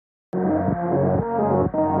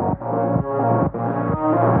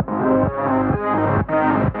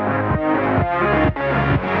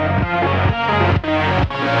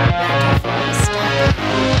Ready for a step?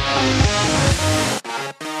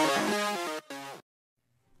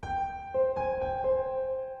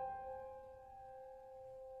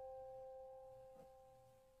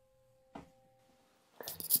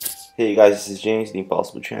 Hey guys, this is James, the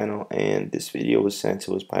Impossible Channel, and this video was sent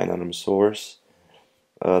to us by an anonymous source.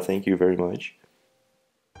 Thank you very much.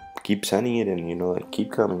 Keep sending it, and like,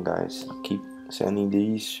 keep coming, guys. Keep sending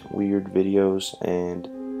these weird videos, and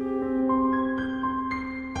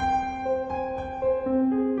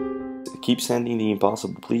keep sending the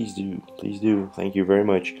impossible. Please do, please do. Thank you very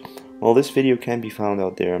much. Well, this video can be found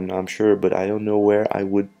out there, I'm sure, but I don't know where I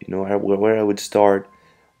would, where I would start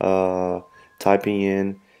typing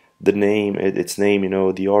in the name, its name,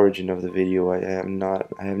 the origin of the video. I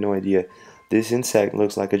have no idea. This insect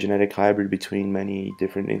looks like a genetic hybrid between many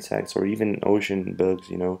different insects or even ocean bugs.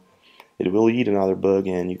 It will eat another bug,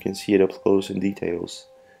 and you can see it up close in details.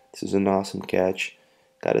 This is an awesome catch.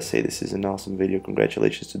 Gotta say, this is an awesome video.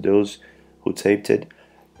 Congratulations to those who taped it.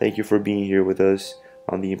 Thank you for being here with us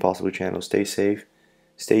on the Impossible Channel. Stay safe,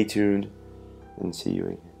 stay tuned, and see you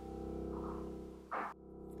again.